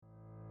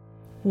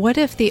What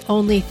if the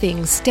only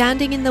thing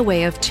standing in the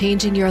way of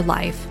changing your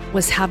life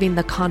was having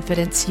the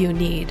confidence you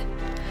need?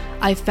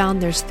 I've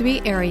found there's 3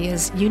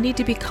 areas you need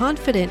to be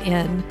confident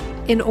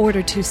in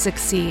order to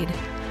succeed: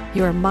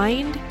 your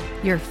mind,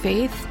 your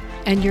faith,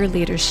 and your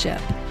leadership.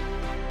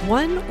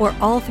 One or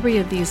all 3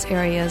 of these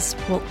areas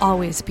will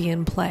always be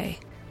in play.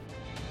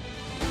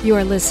 You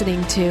are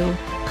listening to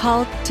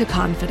Called to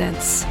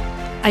Confidence.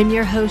 I'm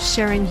your host,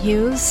 Sharon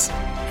Hughes,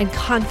 and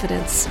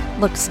confidence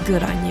looks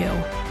good on you.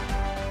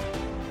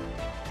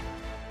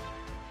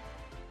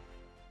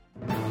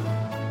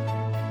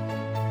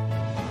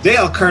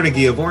 Dale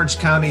Carnegie of Orange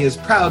County is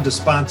proud to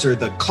sponsor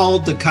the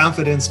Called to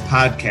Confidence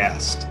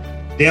podcast.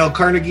 Dale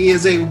Carnegie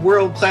is a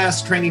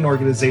world-class training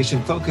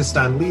organization focused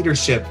on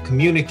leadership,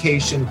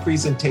 communication,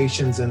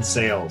 presentations, and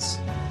sales.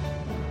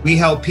 We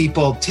help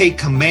people take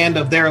command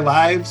of their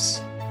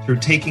lives through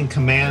taking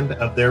command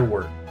of their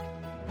work.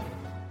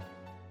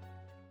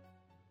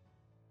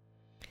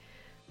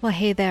 Well,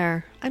 hey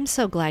there. I'm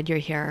so glad you're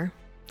here.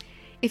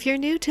 If you're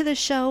new to the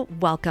show,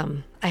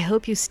 welcome. I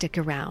hope you stick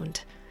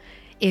around.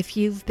 If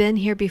you've been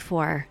here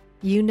before,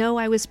 you know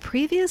I was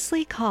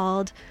previously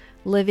called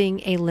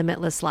Living a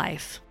Limitless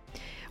Life.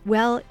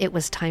 Well, it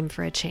was time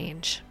for a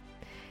change.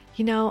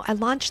 You know, I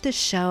launched this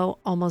show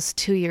almost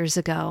 2 years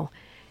ago,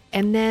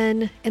 and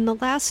then in the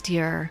last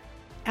year,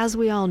 as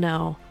we all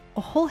know,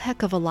 a whole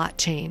heck of a lot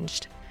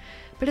changed.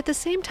 But at the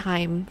same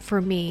time,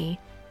 for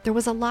me, there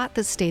was a lot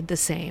that stayed the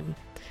same.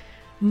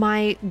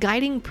 My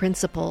guiding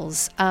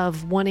principles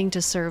of wanting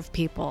to serve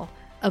people,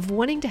 of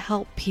wanting to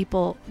help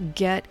people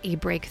get a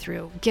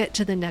breakthrough, get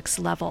to the next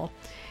level.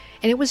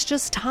 And it was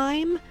just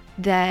time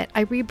that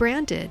I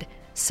rebranded.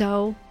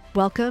 So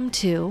welcome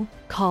to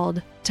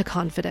Called to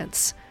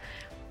Confidence.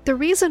 The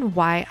reason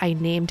why I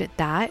named it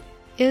that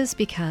is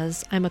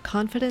because I'm a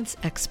confidence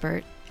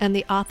expert and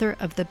the author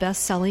of the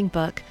best-selling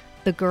book,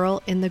 The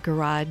Girl in the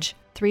Garage,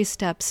 3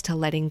 Steps to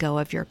Letting Go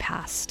of Your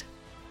Past.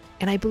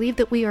 And I believe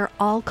that we are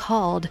all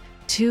called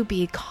to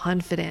be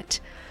confident.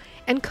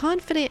 And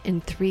confident in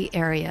 3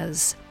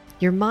 areas: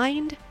 your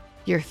mind,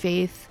 your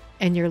faith,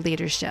 and your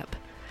leadership.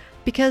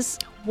 Because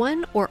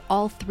one or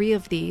all 3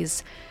 of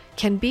these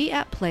can be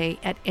at play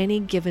at any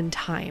given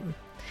time.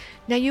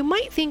 Now you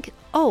might think,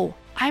 oh,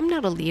 I'm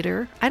not a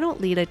leader. I don't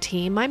lead a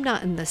team. I'm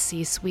not in the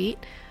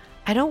C-suite.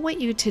 I don't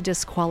want you to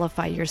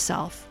disqualify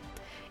yourself.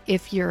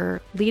 If you're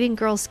leading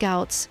Girl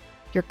Scouts,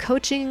 you're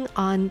coaching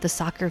on the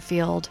soccer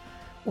field,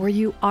 or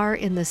you are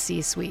in the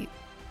C-suite,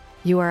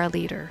 you are a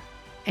leader.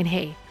 And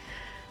hey,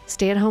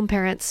 stay-at-home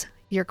parents,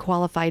 you're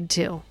qualified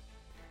too.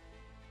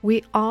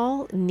 We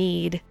all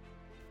need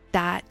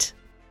that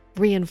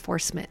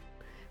reinforcement.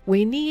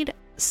 We need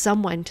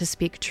someone to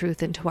speak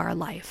truth into our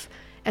life.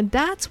 And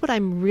that's what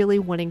I'm really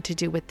wanting to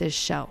do with this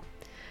show.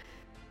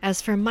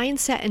 As for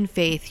mindset and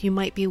faith, you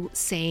might be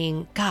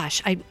saying,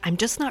 gosh, I'm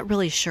just not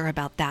really sure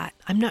about that.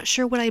 I'm not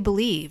sure what I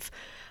believe.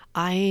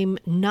 I'm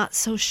not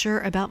so sure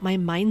about my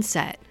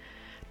mindset.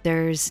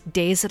 There's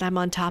days that I'm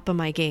on top of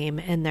my game,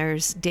 and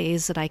there's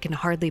days that I can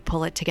hardly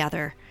pull it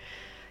together.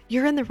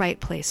 You're in the right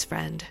place,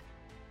 friend.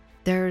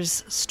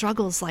 There's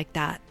struggles like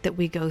that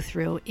we go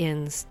through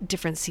in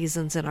different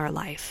seasons in our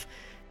life,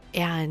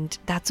 and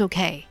that's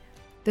okay.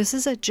 This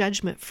is a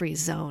judgment-free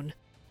zone.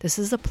 This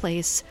is a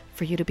place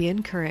for you to be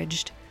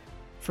encouraged,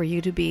 for you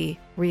to be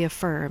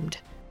reaffirmed,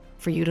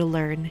 for you to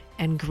learn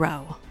and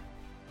grow.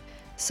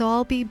 So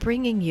I'll be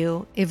bringing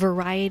you a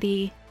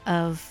variety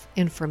of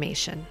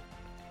information.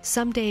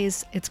 Some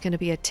days it's going to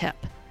be a tip.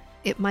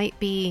 It might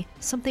be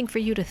something for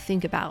you to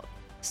think about,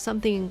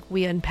 something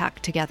we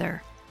unpack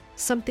together,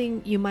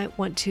 something you might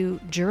want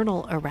to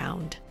journal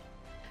around.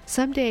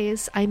 Some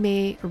days I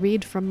may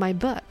read from my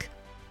book.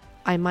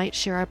 I might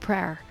share a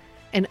prayer.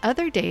 And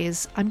other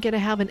days I'm going to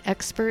have an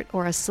expert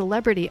or a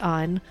celebrity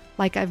on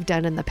like I've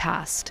done in the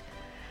past.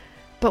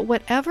 But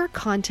whatever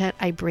content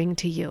I bring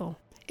to you,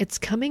 it's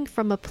coming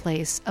from a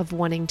place of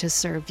wanting to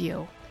serve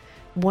you,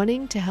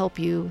 wanting to help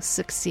you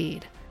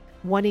succeed,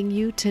 wanting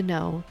you to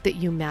know that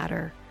you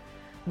matter,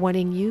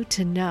 wanting you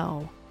to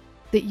know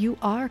that you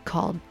are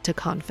called to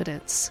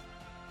confidence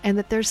and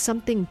that there's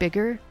something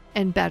bigger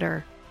and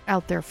better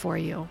out there for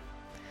you.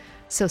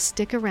 So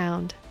stick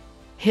around,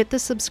 hit the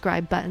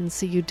subscribe button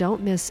so you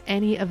don't miss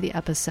any of the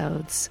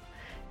episodes,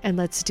 and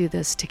let's do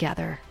this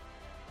together.